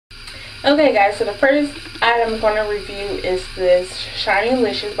Okay guys, so the first item I'm going to review is this Shiny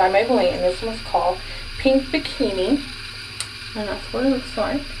Licious by Maybelline, and this one's called Pink Bikini, and that's what it looks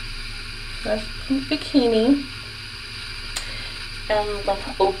like. That's Pink Bikini, and I'm going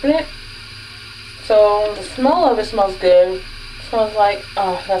to open it. So the smell of it smells good. It smells like,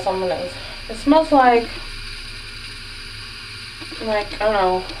 oh, that's on my nose. It smells like, I don't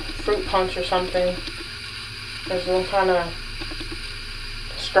know, fruit punch or something. There's some kind of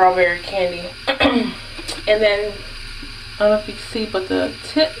strawberry candy. And then I don't know if you can see, but the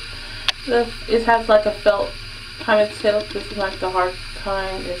tip, it has like a felt kind of tip. This is like the hard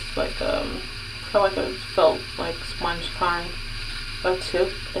kind. It's like kind of like a felt like sponge kind of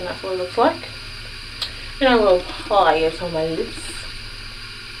tip, and that's what it looks like. And I will apply it on my lips.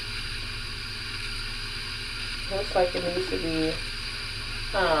 It looks like it needs to be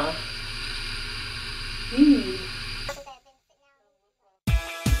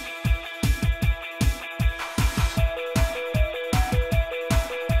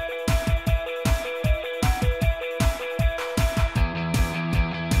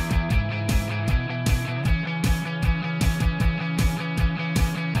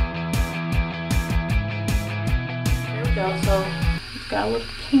so it's got a little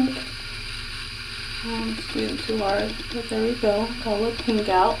pink. Squeeze it too hard, but there we go. Got a little pink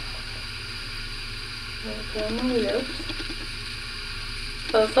out. Put on my lips.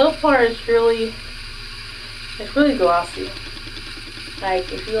 So far it's really glossy.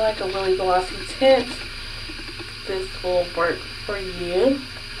 Like if you like a really glossy tint, this will work for you.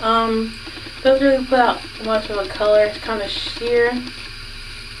 Doesn't really put out much of a color. It's kind of sheer,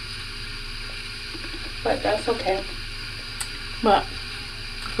 but that's okay. But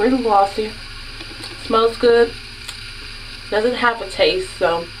really glossy, smells good, doesn't have a taste,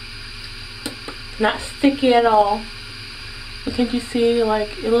 so not sticky at all. But can't you see, like,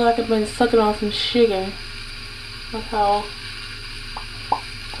 it looks like I've been sucking on some sugar. Look how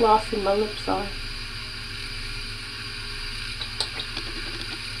glossy my lips are.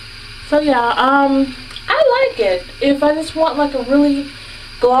 So yeah, I like it. If I just want like a really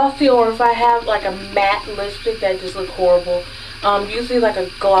glossy, or if I have like a matte lipstick that just look horrible, usually like a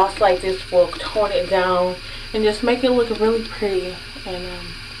gloss like this will tone it down and just make it look really pretty, and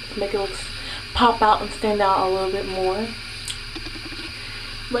make it look pop out and stand out a little bit more.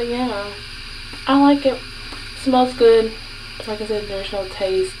 But yeah, I like it. Smells good. Like I said, there's no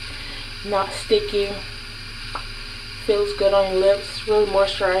taste, not sticky, feels good on your lips, really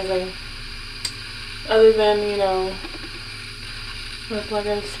moisturizing. Other than, you know, look like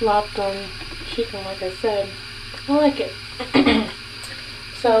I slopped on chicken, like I said. I like it.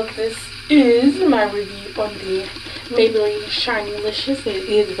 So this is my review on the Maybelline Shiny Licious. It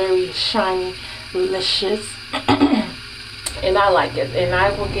is very shiny, licious, and I like it. And I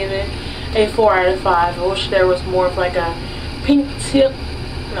will give it a 4 out of 5. I wish there was more of like a pink tip,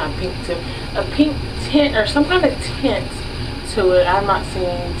 not pink tip, a pink tint or some kind of tint to it. I'm not seeing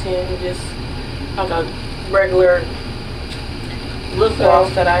any tint. It's just like a regular lip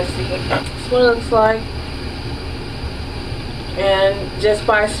gloss that I see. That's what it looks like. And just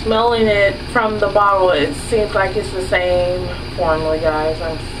by smelling it from the bottle, it seems like it's the same formula, guys.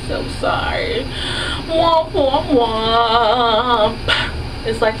 I'm so sorry. Womp womp womp.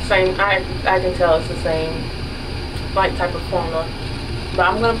 It's like the same. I can tell it's the same like type of formula, but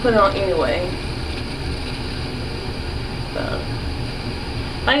I'm gonna put it on anyway. So,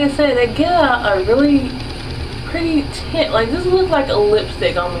 like I said, they get a really pretty tint. Like this looks like a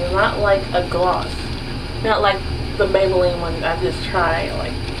lipstick on me, not like a gloss, not like the Maybelline one I just tried.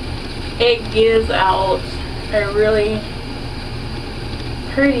 Like it gives out a really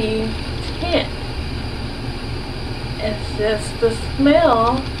pretty tint. It's just the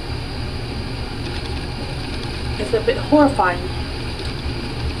smell is a bit horrifying.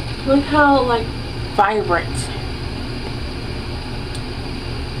 Look how like vibrant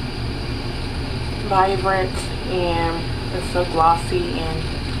and it's so glossy,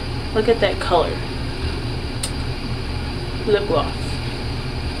 and look at that color. Lip gloss.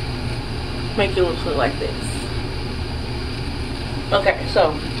 Make your lips look like this. Okay,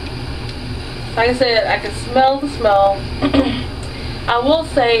 so like I said, I can smell the smell. I will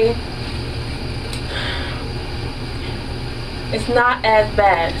say it's not as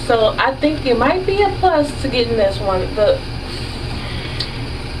bad, so I think it might be a plus to getting this one. The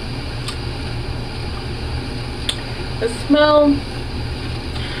smell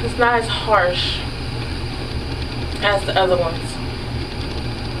is not as harsh as the other ones.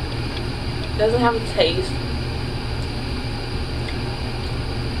 Doesn't have a taste.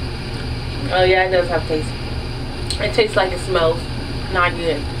 Oh yeah, it does have taste. It tastes like it smells. Not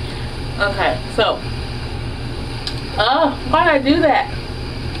good. Okay, so why did I do that?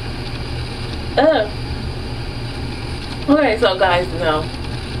 Okay, so guys, no,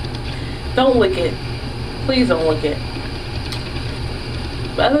 don't lick it. Please don't lick it.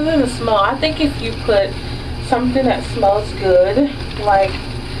 But other than the smell, I think if you put something that smells good, like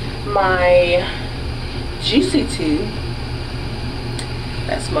my Juicy Tube,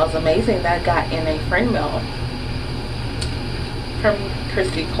 that smells amazing, that I got in a friend mail from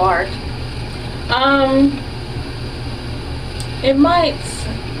Christy Clark. It might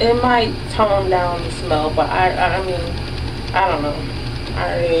tone down the smell, but I mean, I don't know.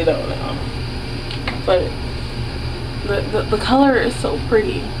 I really don't know. But the color is so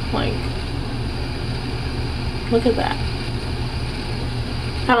pretty. Like, look at that.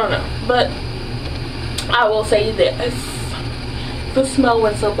 I don't know, but I will say this: the smell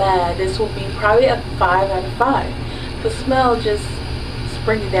went so bad, this will be probably a 5 out of 5. The smell just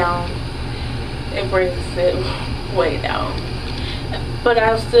brings it down. It brings it way down. But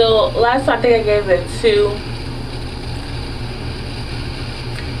I still, last time I think I gave it a 2.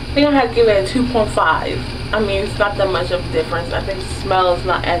 I think I had to give it a 2.5. I mean, it's not that much of a difference. I think the smell is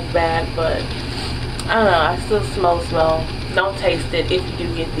not as bad, but I don't know. I still smell the smell. Don't taste it. If you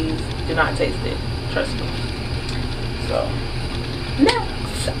do get these, do not taste it. Trust me. So,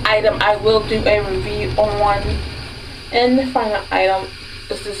 next item I will do a review on. And the final item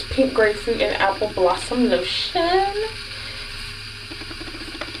is this pink grapefruit and apple blossom lotion.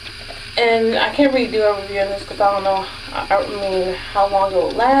 And I can't really do a review on this because I don't know, I mean, how long it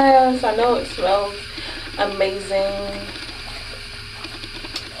will last. I know it smells amazing,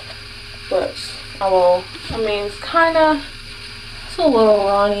 but I mean, it's a little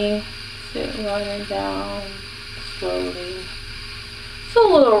runny. It's running down slowly. It's a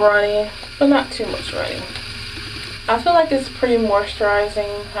little runny, but not too much runny. I feel like it's pretty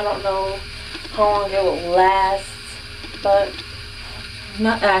moisturizing. I don't know how long it will last, but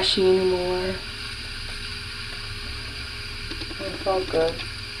not ashy anymore. It felt good.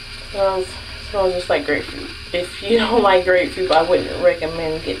 It smells just like grapefruit. If you don't like grapefruit, I wouldn't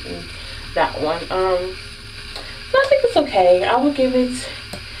recommend getting that one. So I think it's okay. I would give it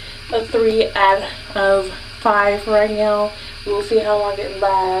a 3 out of 5 right now. We'll see how long it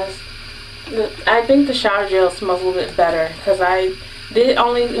lasts. I think the shower gel smells a little bit better because I did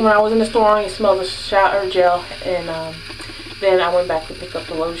only, when I was in the store, I only smelled the shower gel, and then I went back to pick up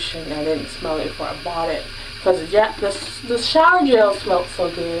the lotion and I didn't smell it before I bought it because the shower gel smelled so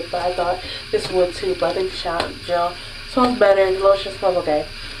good, but I thought this would too. But I think the shower gel smells better and the lotion smells okay.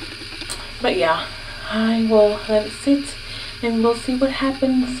 But yeah, I will let it sit and we'll see what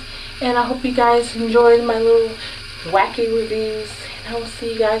happens. And I hope you guys enjoyed my little wacky reviews, and I will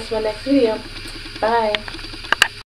see you guys in my next video. Bye.